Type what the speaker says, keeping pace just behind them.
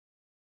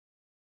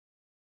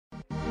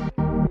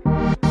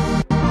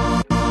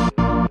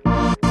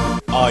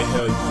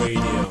IHearT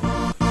Radio.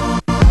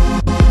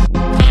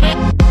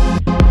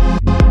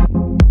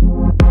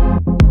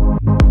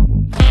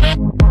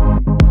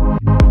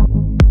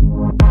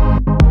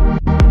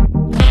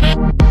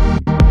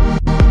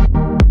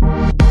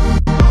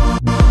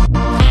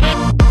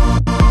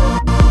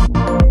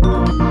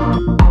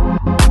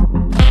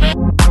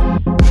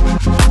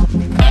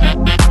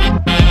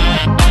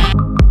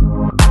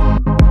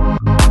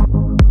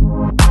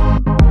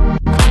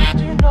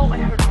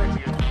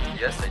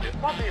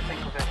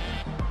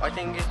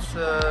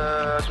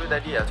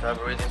 Idea to have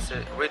a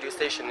radio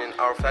station in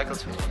our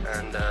faculty,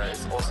 and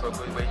it's also a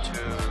good way to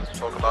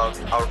talk about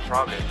our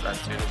problems as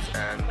students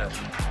and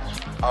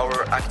our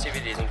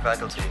activities in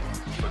faculty,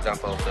 for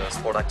example the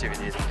sport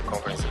activities and the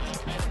conferences.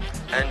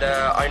 And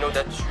I know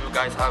that you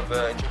guys have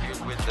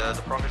interviewed with the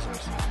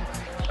professors.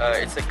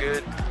 It's a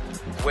good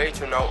way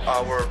to know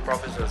our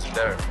professors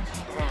there.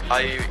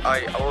 I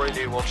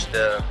already watched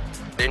the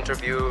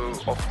interview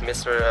of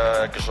Mr.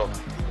 Kajot.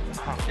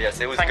 Yes,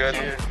 it was good.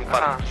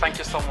 Thank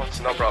you so much.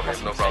 No problem,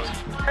 no problem.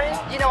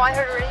 You know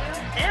IHearT Radio?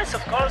 Yes,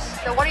 of course.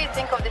 So what do you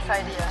think of this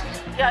idea?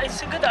 Yeah,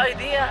 it's a good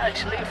idea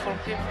actually for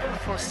people,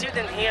 for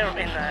students here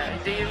in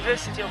the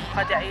University of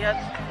Cadi Ayyad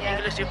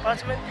English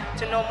department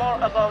to know more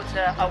about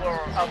our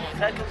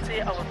faculty,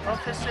 our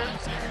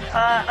professors.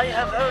 I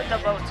have heard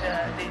about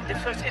the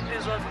first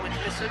episode with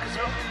Mr.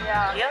 Kazro.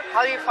 Yeah.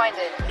 How do you find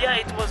it?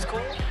 Yeah, it was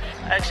cool.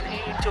 Actually,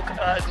 he took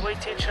a great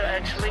teacher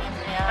actually,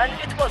 and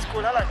it was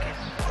cool. I like it.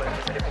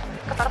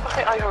 كتعرف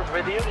اخي IHearT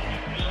Radio؟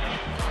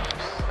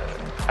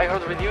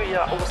 IHearT Radio هي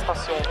اول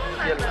ستاسيون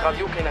ديال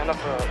الراديو كاينه هنا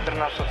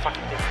درنا في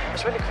الفاكولتي.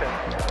 اش بالك فيها؟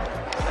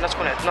 انا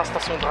تكون عندنا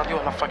ستاسيون د راديو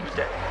هنا في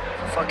الفاكولتي.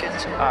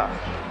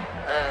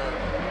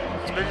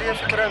 تبان لي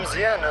فكره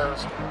مزيانه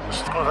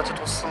باش تكون غادي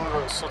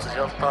توصل الصوت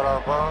ديال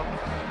الطلبه،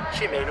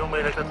 شي معلومه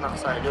الا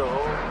كتناقص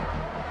عليهم،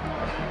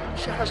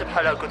 شي حاجه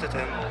بحال هكا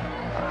تتهمهم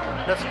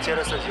لا في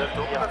الدراسه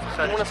ديالهم.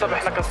 بالمناسبه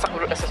حنا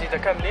كنستقبلوا الاساتذه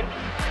كاملين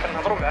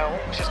كنهضروا معاهم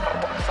باش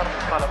يتقربوا اكثر من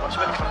الطلبه. اش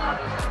بالك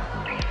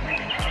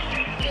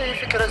هي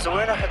فكره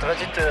زوينه حيت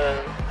غادي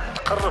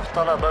تقرب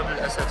الطلبه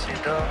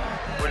بالاساتذه،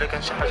 ولا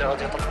كان شي حاجه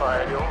غادي يطرقوها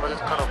عليهم غادي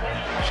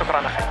تقربهم.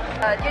 شكرا اخي.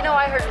 Do you know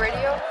IHearT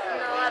Radio?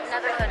 No, I've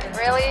never heard it.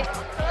 Really?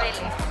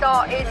 Really. So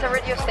it's a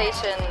radio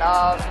station.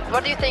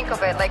 What do you think of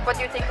it? Like, what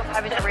do you think of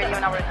having a radio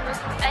in our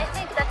university? I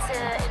think that's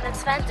an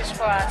advantage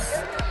for us.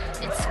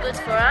 It's good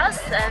for us,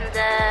 and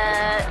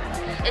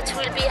it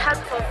will be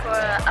helpful for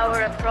our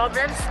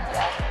problems,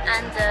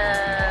 and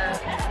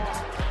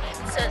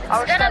so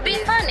it's gonna be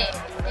funny.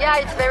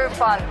 Yeah, it's very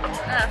fun.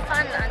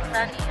 Fun and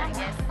funny, I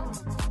guess.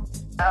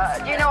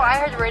 Do you know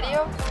IHearT Radio?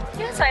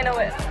 Yes, I know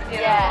it.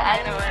 I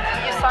know it.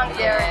 You sang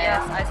there,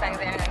 Yes, I sang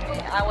there.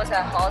 I was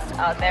a host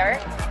out there.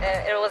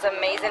 It was an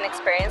amazing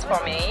experience for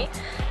me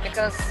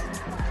because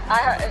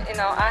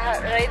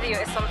IHearT Radio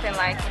is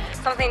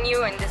something new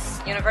in this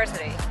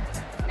university,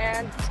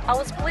 and I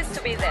was pleased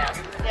to be there.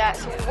 Yeah.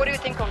 So, what do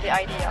you think of the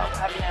idea of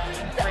having a?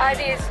 The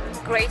idea is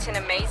great and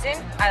amazing.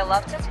 I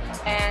loved it,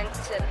 and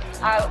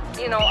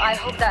I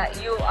hope that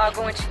you are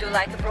going to do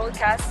like a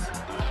broadcast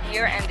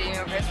here in the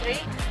university.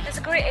 It's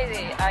a great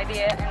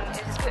idea, and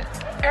it's good.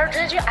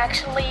 Radio,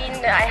 actually,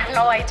 I have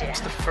no idea.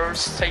 It's the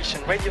first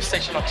radio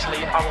station actually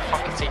in our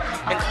faculty,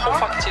 and the whole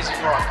faculty is in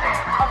Morocco.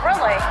 Oh,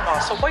 really?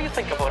 So what do you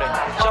think about it?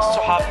 Just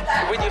to have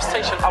a radio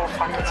station in our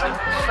faculty?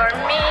 For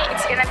me,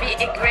 it's gonna be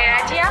a great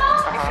idea.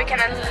 If we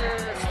can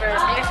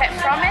benefit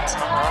from it,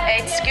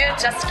 it's good.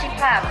 Just keep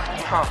up.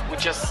 We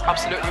just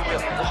absolutely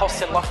will. We host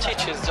a lot of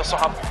teachers just to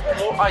have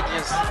more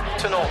ideas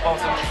to know about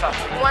the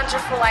faculty.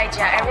 Wonderful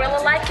idea. I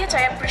really like it.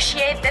 I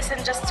appreciate this,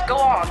 and just go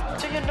on.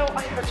 Do you know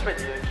IHearT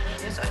Radio?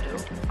 Yes, I do.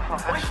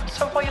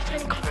 So what do you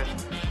think of it?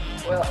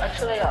 Well,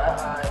 actually,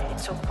 I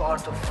took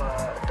part of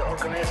the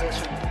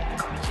organization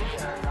committee,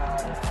 and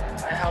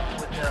I helped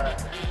with the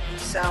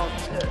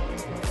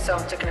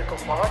sound technical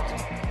part.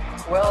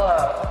 Well,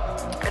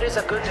 it is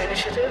a good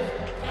initiative,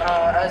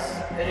 as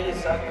it is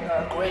a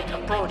great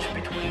approach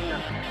between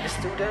the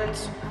students,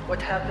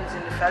 what happens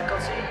in the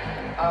faculty,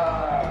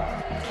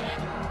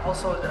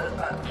 also the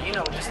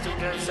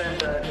students and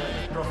the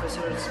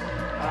professors.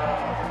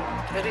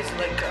 It is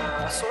like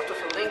a sort of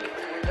a link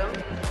between them,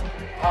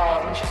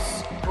 which is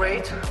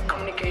great.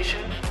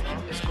 Communication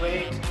is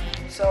great,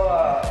 so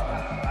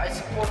I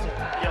support it.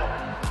 Yeah.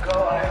 Go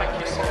ahead. Thank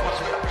you so much.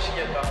 We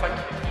appreciate that. Thank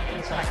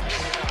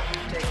you.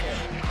 Take care.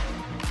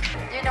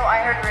 Do you know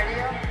IHearT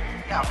Radio?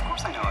 Yeah, of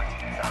course I know it.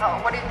 So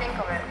what do you think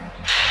of it?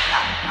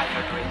 Yeah,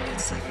 IHearT Radio.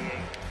 It's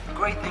a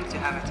great thing to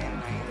have it in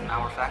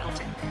our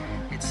faculty.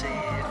 It's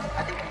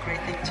I think a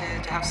great thing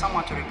to have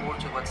someone to report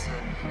to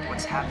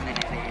what's happening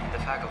in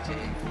the faculty.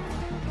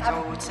 So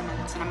it's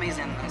an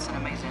amazing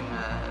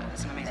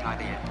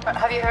idea.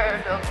 Have you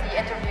heard of the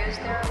interviews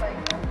there?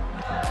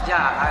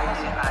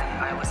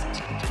 Yeah, I listened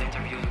to the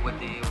interview with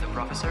the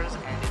professors,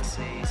 and it's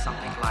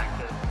something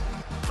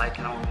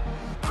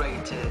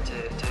great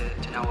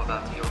to know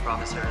about your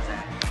professors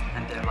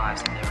and their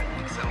lives and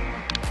everything. So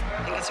I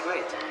think it's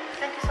great.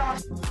 Thank you so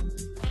much.